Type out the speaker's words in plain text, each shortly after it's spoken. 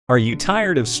Are you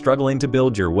tired of struggling to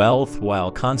build your wealth while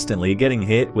constantly getting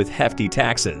hit with hefty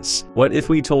taxes? What if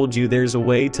we told you there's a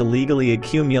way to legally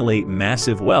accumulate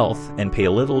massive wealth and pay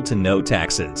little to no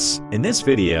taxes? In this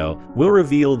video, we'll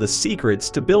reveal the secrets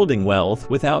to building wealth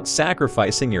without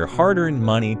sacrificing your hard-earned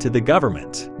money to the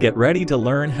government. Get ready to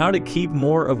learn how to keep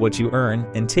more of what you earn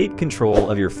and take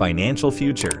control of your financial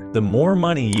future. The more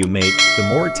money you make, the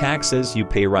more taxes you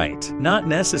pay, right? Not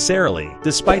necessarily.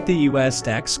 Despite the U.S.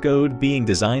 tax code being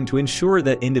designed to ensure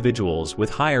that individuals with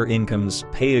higher incomes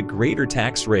pay a greater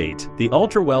tax rate, the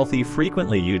ultra-wealthy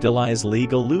frequently utilize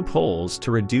legal loopholes to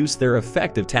reduce their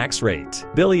effective tax rate.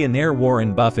 Billionaire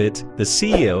Warren Buffett, the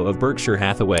CEO of Berkshire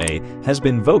Hathaway, has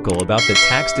been vocal about the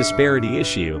tax disparity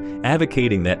issue,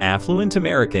 advocating that affluent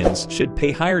Americans should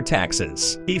pay higher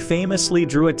taxes. He famously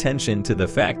drew attention to the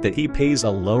fact that he pays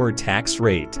a lower tax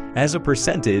rate as a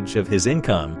percentage of his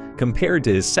income compared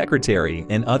to his secretary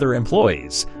and other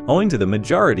employees, owing to the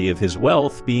majority of his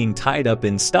wealth being tied up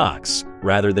in stocks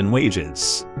rather than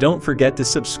wages. Don't forget to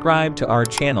subscribe to our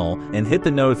channel and hit the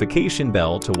notification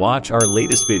bell to watch our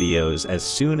latest videos as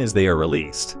soon as they are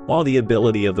released. While the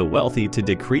ability of the wealthy to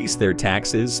decrease their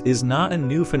taxes is not a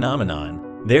new phenomenon,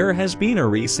 there has been a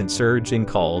recent surge in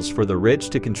calls for the rich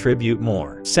to contribute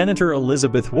more. Senator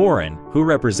Elizabeth Warren, who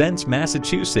represents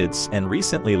Massachusetts and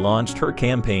recently launched her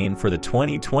campaign for the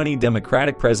 2020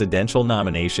 Democratic presidential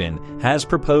nomination, has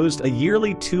proposed a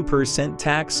yearly 2%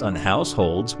 tax on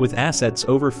households with assets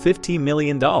over $50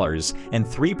 million and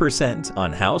 3%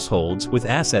 on households with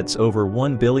assets over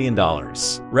 $1 billion.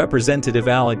 Representative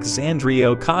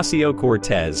Alexandria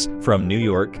Ocasio-Cortez from New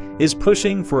York is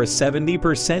pushing for a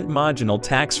 70% marginal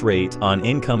tax rate on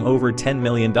income over $10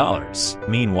 million.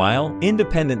 Meanwhile,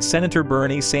 independent Senator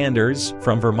Bernie Sanders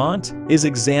from Vermont is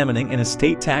examining an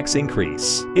estate tax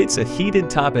increase. It's a heated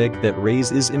topic that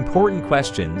raises important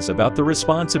questions about the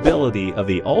responsibility of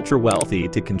the ultra-wealthy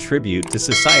to contribute to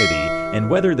society and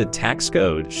whether the tax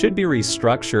code should be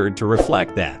restructured to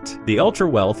reflect that. The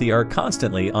ultra-wealthy are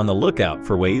constantly on the lookout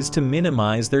for ways to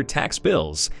minimize their tax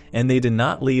bills, and they did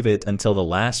not leave it until the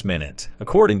last minute.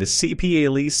 According to CPA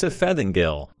Lisa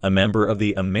Fethingill, a member of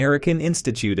the American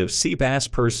Institute of CPAS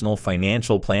Personal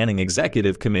Financial Planning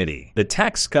Executive Committee, the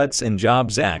Tax Cuts and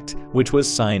Jobs Act, which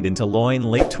was signed into law in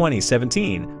late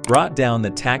 2017, brought down the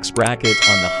tax bracket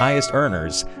on the highest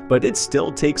earners, but it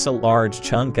still takes a large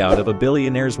chunk out of a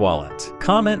billionaire's wallet.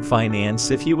 Comment finance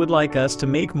if you would like us to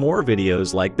make more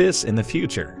videos like this in the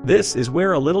future. This is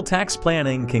where a little tax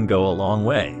planning can go a long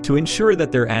way. To ensure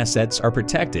that their assets are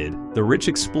protected, the rich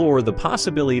explore the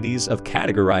possibilities of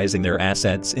categorizing their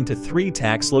assets into 3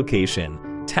 tax locations: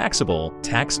 taxable,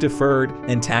 tax-deferred,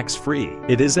 and tax-free.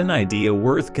 It is an idea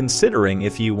worth considering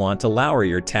if you want to lower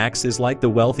your taxes like the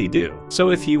wealthy do.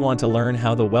 So if you want to learn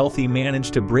how the wealthy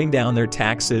manage to bring down their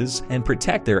taxes and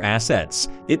protect their assets,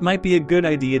 it might be a good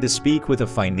idea to speak with a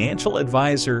financial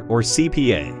advisor or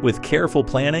CPA. With careful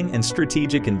planning and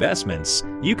strategic investments,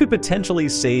 you could potentially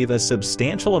save a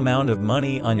substantial amount of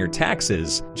money on your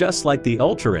taxes, just like the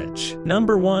ultra-rich.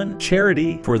 Number 1.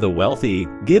 Charity. For the wealthy,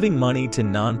 giving money to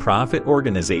nonprofit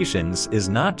organizations is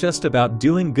not just about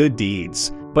doing good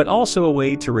deeds, but also a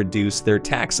way to reduce their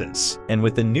taxes. And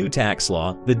with the new tax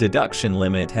law, the deduction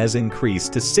limit has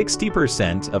increased to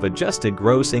 60% of adjusted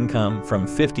gross income from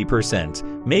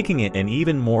 50%, making it an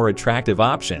even more attractive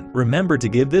option. Remember to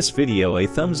give this video a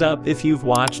thumbs up if you've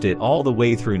watched it all the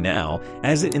way through now,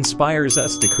 as it inspires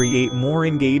us to create more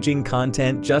engaging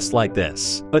content just like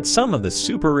this. But some of the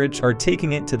super rich are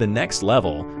taking it to the next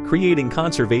level, creating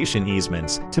conservation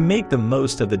easements to make the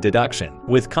most of the deduction.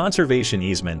 With conservation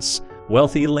easements,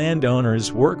 wealthy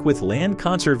landowners work with land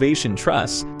conservation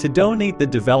trusts to donate the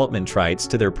development rights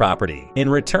to their property. In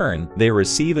return, they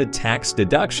receive a tax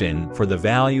deduction for the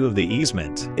value of the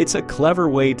easement. It's a clever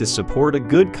way to support a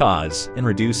good cause and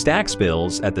reduce tax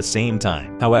bills at the same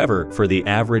time. However, for the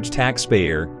average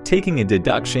taxpayer, taking a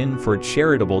deduction for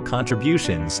charitable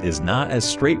contributions is not as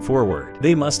straightforward.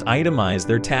 They must itemize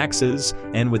their taxes,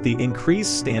 and with the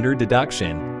increased standard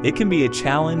deduction, it can be a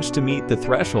challenge to meet the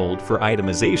threshold for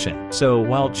itemization. So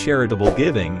while charitable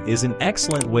giving is an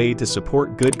excellent way to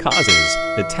support good causes,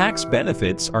 the tax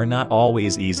benefits are not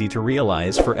always easy to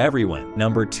realize for everyone.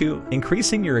 Number 2.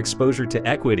 Increasing your exposure to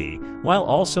equity while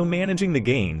also managing the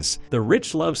gains. The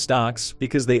rich love stocks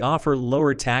because they offer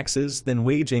lower taxes than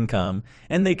wage income,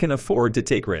 and they can afford to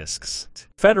take risks.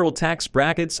 Federal tax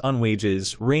brackets on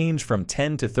wages range from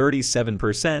 10 to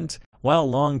 37%, while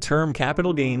long-term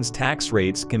capital gains tax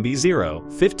rates can be 0,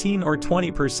 15, or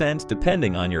 20%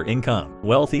 depending on your income.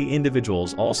 Wealthy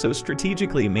individuals also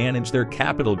strategically manage their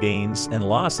capital gains and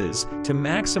losses to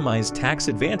maximize tax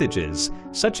advantages,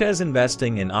 such as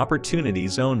investing in opportunity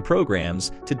zone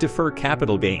programs to defer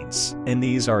capital gains. And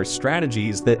these are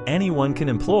strategies that anyone can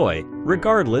employ,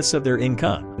 regardless of their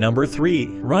income. Number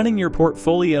 3. Running your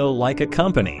portfolio like a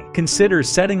company. Consider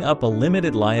setting up a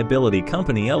limited liability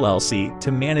company LLC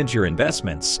to manage your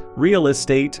investments, real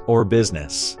estate, or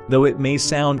business. Though it may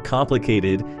sound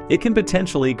complicated, it can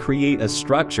potentially create a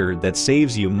structure that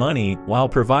saves you money while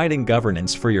providing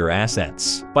governance for your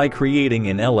assets. By creating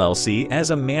an LLC as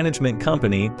a management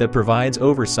company that provides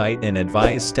oversight and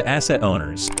advice to asset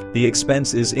owners, the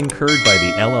expenses incurred by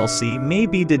the LLC may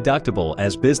be deductible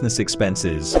as business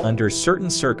expenses under certain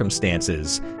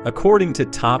circumstances, according to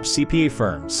top CPA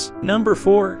firms. Number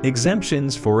 4.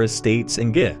 Exemptions for estates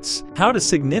and gifts. How to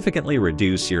significantly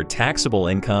reduce your taxable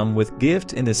income with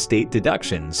gift and estate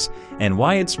deductions, and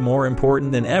why it's more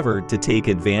important than ever to take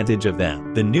advantage of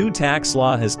them. The new tax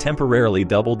law has temporarily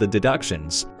doubled the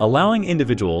deductions, allowing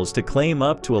individuals to claim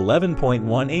up to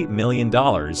 $11.18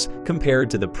 million compared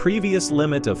to the previous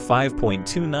limit of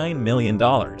 $5.29 million.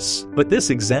 But this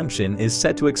exemption is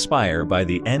set to expire by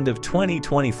the end of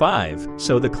 2025,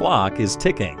 so the clock is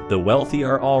ticking. The wealthy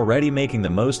are already making the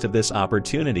most of this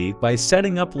opportunity by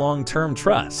setting up long-term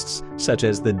trusts, such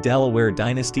as the Delaware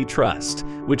Dynasty Trust,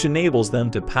 which enables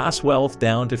them to pass wealth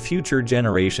down to future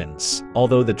generations.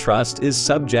 Although the trust is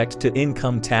subject to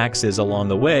income taxes along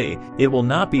the way, it will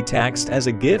not be taxed as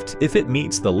a gift if it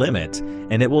meets the limit,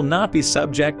 and it will not be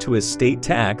subject to estate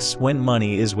tax when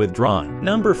money is withdrawn.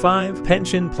 Number 5.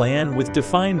 Pension plan with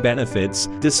defined benefits.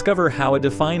 Discover how a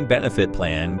defined benefit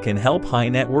plan can help high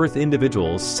net worth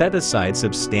individuals set aside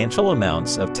substantial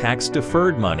amounts of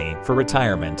tax-deferred money for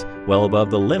retirement, well above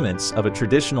the limits of a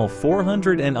traditional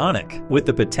 $400 and ONIC, with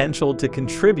the potential to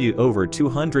contribute over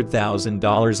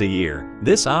 $200,000 a year.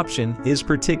 This option is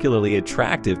particularly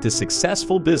attractive to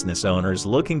successful business owners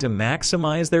looking to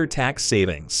maximize their tax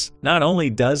savings. Not only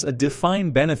does a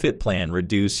defined benefit plan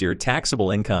reduce your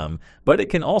taxable income, but it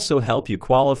can also help you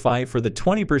qualify for the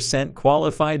 20%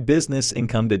 qualified business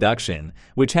income deduction,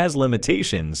 which has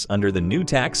limitations under the new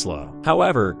tax law.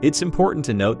 However, it's important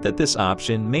to note that this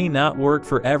option may not work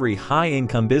for every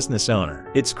high-income business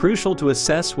owner. It's crucial to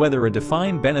assess whether a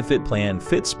defined benefit plan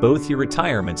fits both your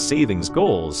retirement savings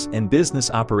goals and business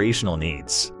operational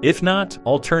needs. If not,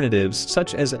 alternatives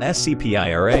such as an SCP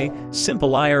IRA,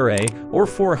 Simple IRA, or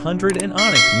 400 and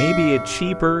ONIC may be a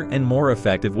cheaper and more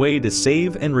effective way to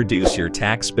save and reduce your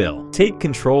tax bill. Take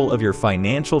control of your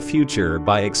financial future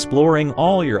by exploring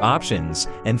all your options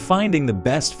and finding the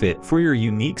best fit for your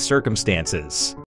unique circumstances.